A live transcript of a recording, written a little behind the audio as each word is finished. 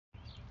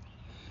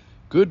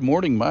Good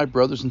morning, my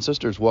brothers and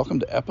sisters.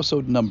 Welcome to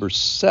episode number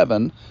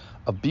 7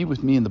 of Be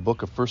With Me in the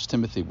book of 1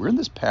 Timothy. We're in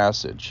this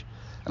passage,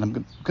 and I'm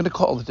going to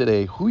call it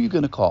today, Who Are You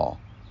Going to Call?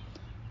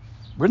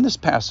 We're in this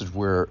passage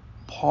where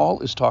Paul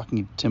is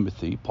talking to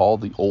Timothy, Paul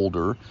the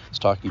older is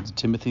talking to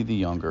Timothy the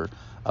younger,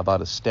 about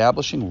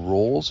establishing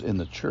roles in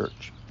the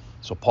church.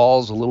 So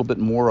Paul's a little bit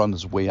more on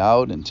his way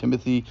out, and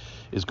Timothy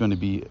is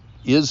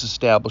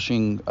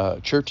establishing a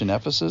church in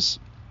Ephesus.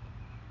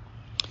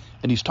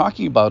 And he's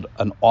talking about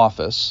an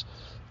office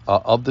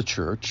of the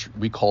church.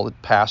 We call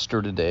it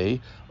pastor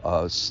today.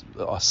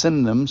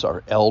 Synonyms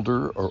are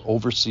elder or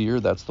overseer.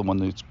 That's the one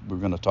that we're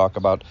going to talk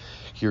about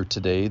here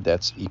today.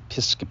 That's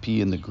episcope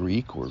in the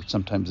Greek, or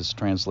sometimes it's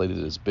translated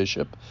as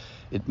bishop.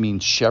 It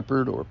means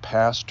shepherd or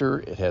pastor.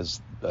 It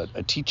has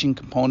a teaching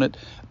component,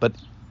 but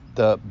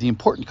the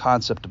important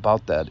concept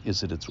about that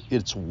is that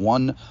it's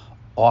one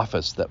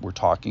office that we're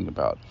talking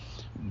about.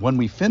 When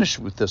we finish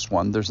with this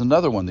one, there's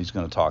another one that he's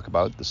going to talk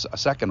about, a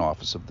second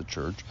office of the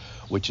church,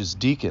 which is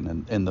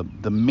deacon. And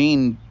the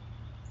main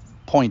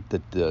point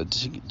that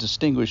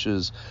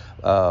distinguishes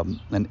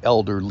an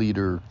elder,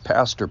 leader,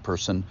 pastor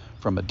person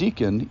from a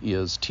deacon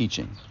is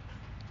teaching.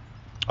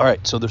 All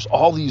right, so there's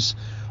all these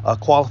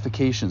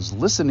qualifications.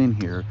 Listen in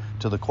here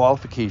to the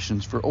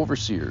qualifications for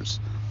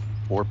overseers,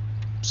 or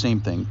same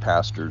thing,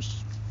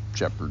 pastors,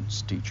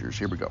 shepherds, teachers.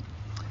 Here we go.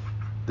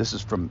 This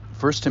is from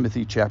 1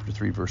 Timothy chapter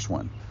 3, verse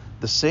 1.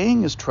 The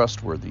saying is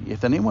trustworthy.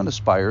 If anyone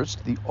aspires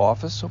to the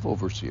office of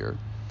overseer,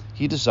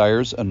 he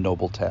desires a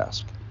noble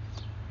task.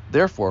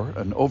 Therefore,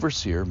 an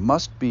overseer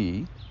must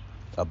be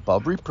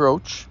above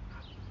reproach,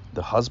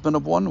 the husband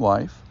of one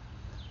wife,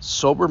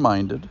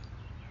 sober-minded,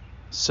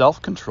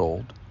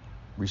 self-controlled,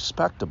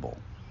 respectable,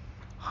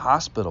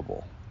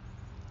 hospitable,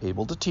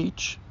 able to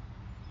teach,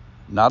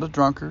 not a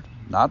drunkard,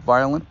 not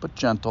violent but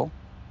gentle,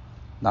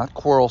 not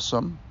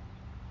quarrelsome,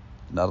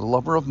 not a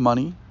lover of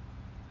money.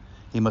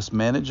 He must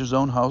manage his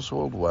own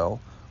household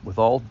well, with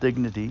all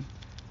dignity,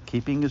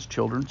 keeping his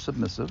children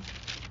submissive.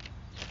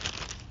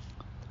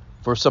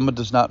 For if someone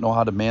does not know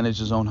how to manage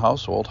his own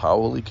household, how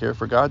will he care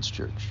for God's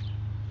church?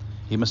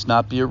 He must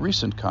not be a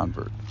recent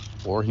convert,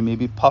 or he may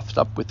be puffed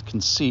up with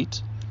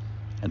conceit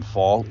and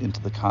fall into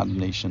the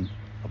condemnation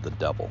of the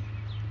devil.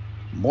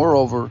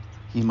 Moreover,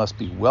 he must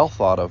be well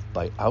thought of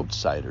by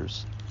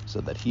outsiders,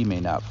 so that he may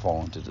not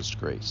fall into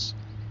disgrace,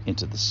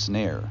 into the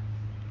snare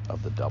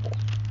of the devil.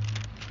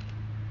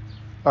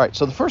 All right,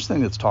 so the first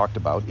thing that's talked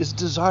about is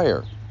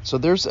desire. So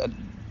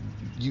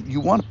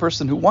you want a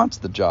person who wants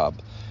the job.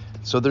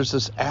 So there's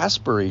this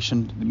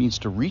aspiration. It means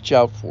to reach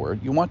out for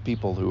it. You want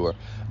people who are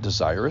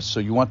desirous. So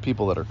you want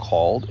people that are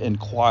called and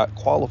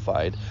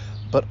qualified,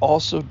 but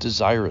also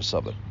desirous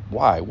of it.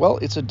 Why? Well,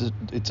 it's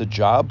a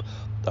job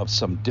of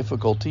some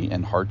difficulty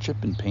and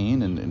hardship and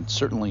pain and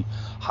certainly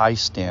high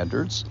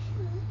standards.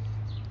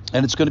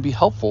 And it's going to be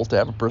helpful to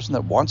have a person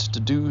that wants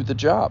to do the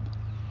job.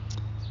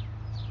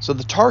 So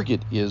the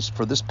target is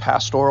for this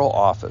pastoral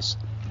office.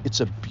 It's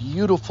a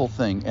beautiful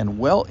thing, and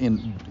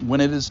when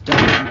it is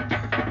done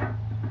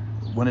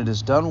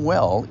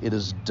well, it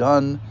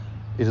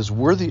is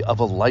worthy of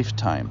a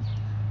lifetime.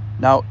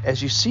 Now,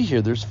 as you see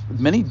here, there's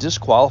many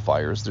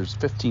disqualifiers. There's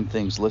 15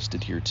 things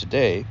listed here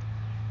today.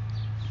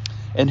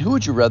 And who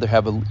would you rather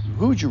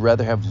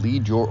have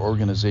lead your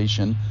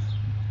organization?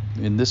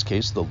 In this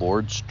case, the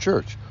Lord's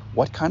church.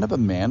 What kind of a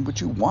man would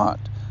you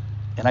want?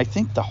 And I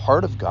think the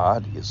heart of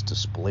God is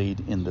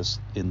displayed in this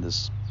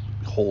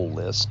whole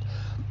list.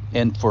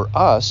 And for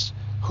us,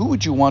 who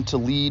would you want to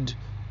lead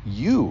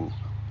you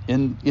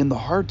in the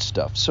hard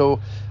stuff? So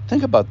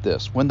think about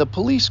this. When the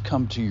police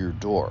come to your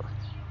door,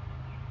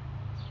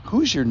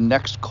 who's your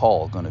next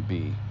call going to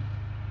be?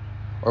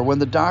 Or when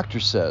the doctor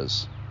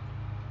says,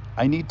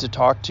 I need to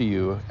talk to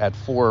you at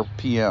 4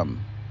 p.m.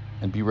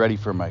 and be ready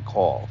for my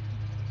call.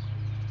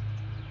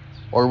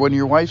 Or when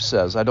your wife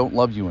says, I don't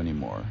love you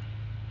anymore.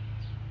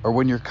 Or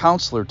when your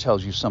counselor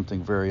tells you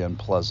something very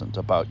unpleasant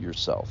about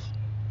yourself.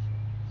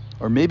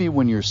 Or maybe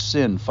when your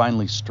sin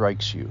finally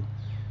strikes you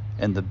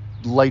and the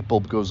light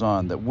bulb goes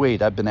on that,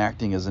 wait, I've been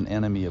acting as an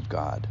enemy of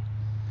God.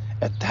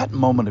 At that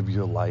moment of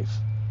your life,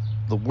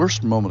 the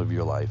worst moment of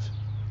your life,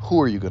 who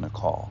are you going to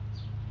call?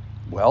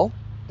 Well,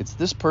 it's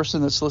this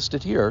person that's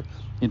listed here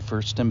in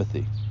 1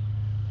 Timothy.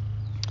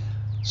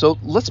 So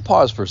let's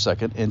pause for a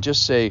second and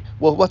just say,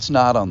 well, what's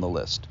not on the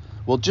list?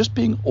 Well, just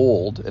being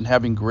old and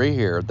having gray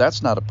hair,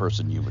 that's not a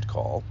person you would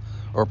call.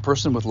 Or a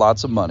person with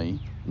lots of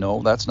money.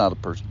 No, that's not a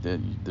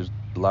person. There's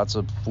lots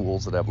of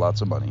fools that have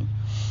lots of money.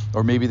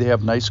 Or maybe they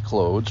have nice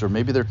clothes. Or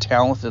maybe they're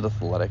talented at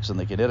athletics and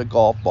they can hit a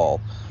golf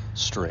ball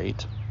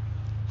straight.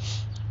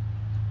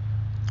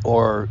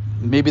 Or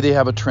maybe they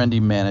have a trendy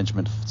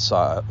management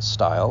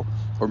style.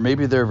 Or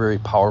maybe they're a very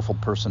powerful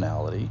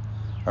personality.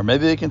 Or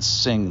maybe they can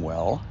sing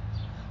well.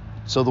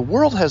 So the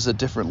world has a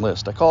different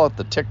list. I call it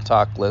the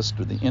TikTok list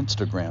or the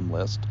Instagram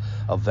list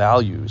of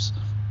values: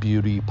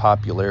 beauty,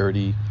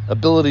 popularity,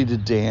 ability to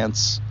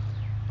dance.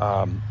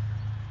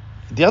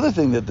 The other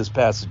thing that this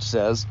passage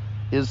says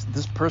is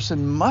this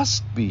person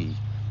must be.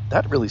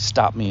 That really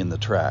stopped me in the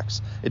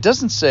tracks. It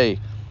doesn't say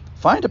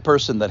find a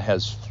person that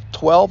has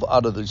 12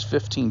 out of these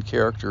 15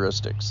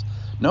 characteristics.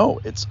 No,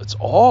 it's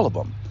all of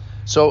them.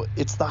 So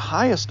it's the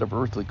highest of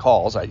earthly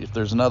calls. If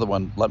there's another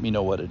one, let me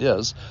know what it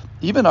is.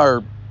 Even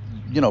our,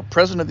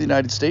 president of the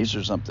United States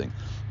or something,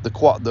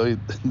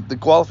 the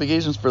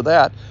qualifications for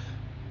that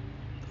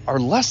are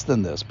less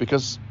than this,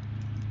 because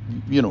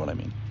you know what I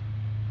mean.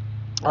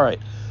 All right.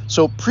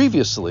 So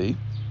previously,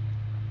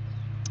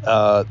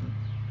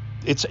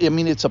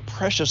 it's a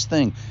precious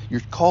thing.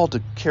 You're called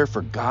to care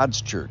for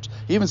God's church.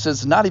 He even says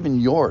it's not even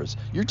yours.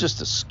 You're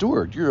just a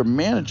steward. You're a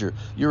manager.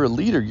 You're a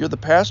leader. You're the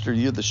pastor.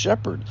 You're the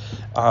shepherd.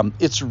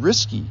 It's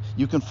risky.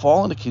 You can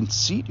fall into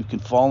conceit. You can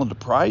fall into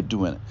pride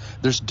doing it.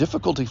 There's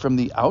difficulty from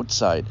the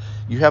outside.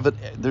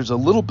 There's a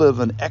little bit of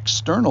an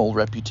external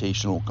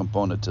reputational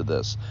component to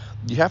this.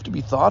 You have to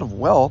be thought of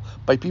well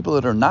by people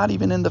that are not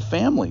even in the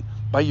family,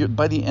 by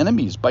the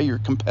enemies, by your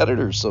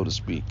competitors, so to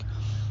speak.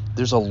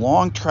 There's a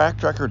long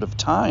track record of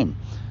time.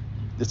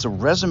 It's a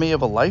resume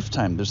of a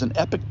lifetime. There's an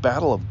epic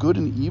battle of good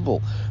and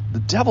evil. The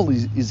devil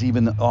is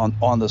even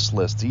on this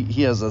list.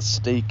 He has a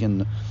stake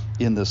in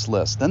this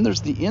list. Then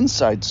there's the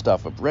inside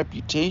stuff of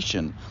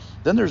reputation.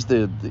 Then there's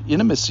the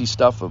intimacy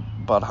stuff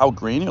about how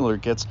granular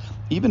it gets,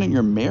 even in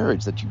your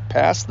marriage, that you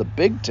pass the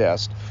big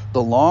test,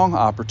 the long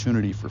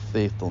opportunity for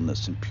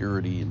faithfulness and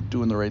purity and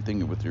doing the right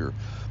thing with your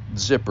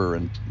zipper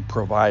and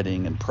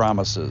providing and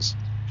promises,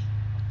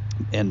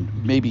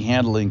 and maybe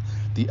handling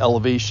the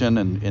elevation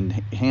and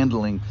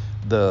handling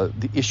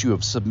the issue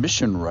of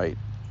submission right.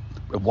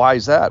 Why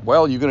is that?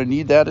 Well, you're going to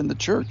need that in the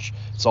church.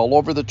 It's all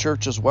over the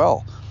church as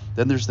well.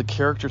 Then there's the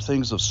character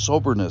things of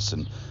soberness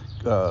and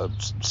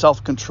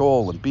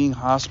self-control and being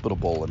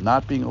hospitable and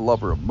not being a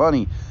lover of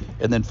money.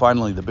 And then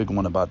finally, the big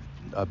one about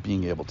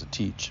being able to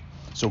teach.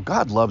 So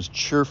God loves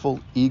cheerful,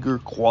 eager,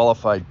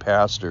 qualified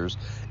pastors,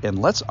 and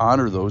let's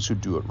honor those who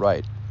do it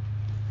right.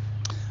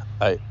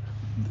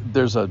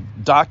 There's a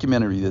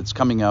documentary that's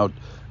coming out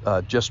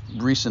just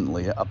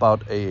recently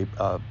about a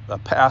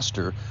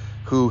pastor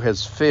who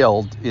has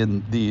failed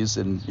in these,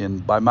 in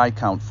by my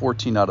count,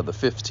 14 out of the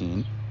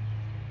 15.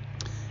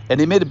 And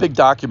they made a big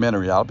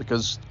documentary out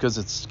because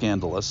it's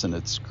scandalous and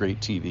it's great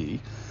TV.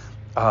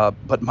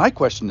 But my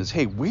question is,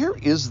 hey, where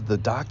is the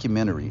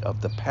documentary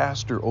of the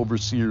pastor,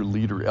 overseer,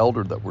 leader,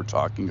 elder that we're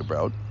talking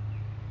about,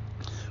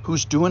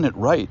 who's doing it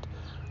right?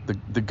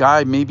 The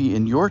guy maybe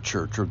in your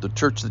church or the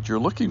church that you're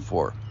looking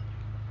for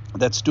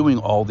that's doing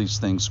all these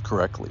things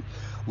correctly.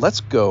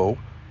 Let's go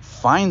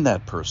find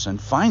that person,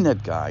 find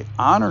that guy,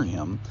 honor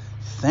him,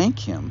 thank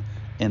him,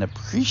 and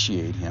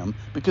appreciate him,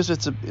 because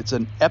it's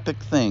an epic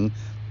thing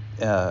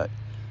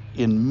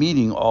in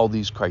meeting all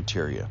these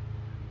criteria.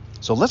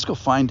 So let's go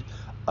find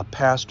a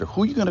pastor.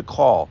 Who are you going to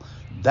call?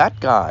 That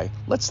guy.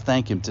 Let's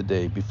thank him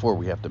today before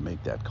we have to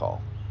make that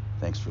call.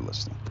 Thanks for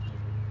listening.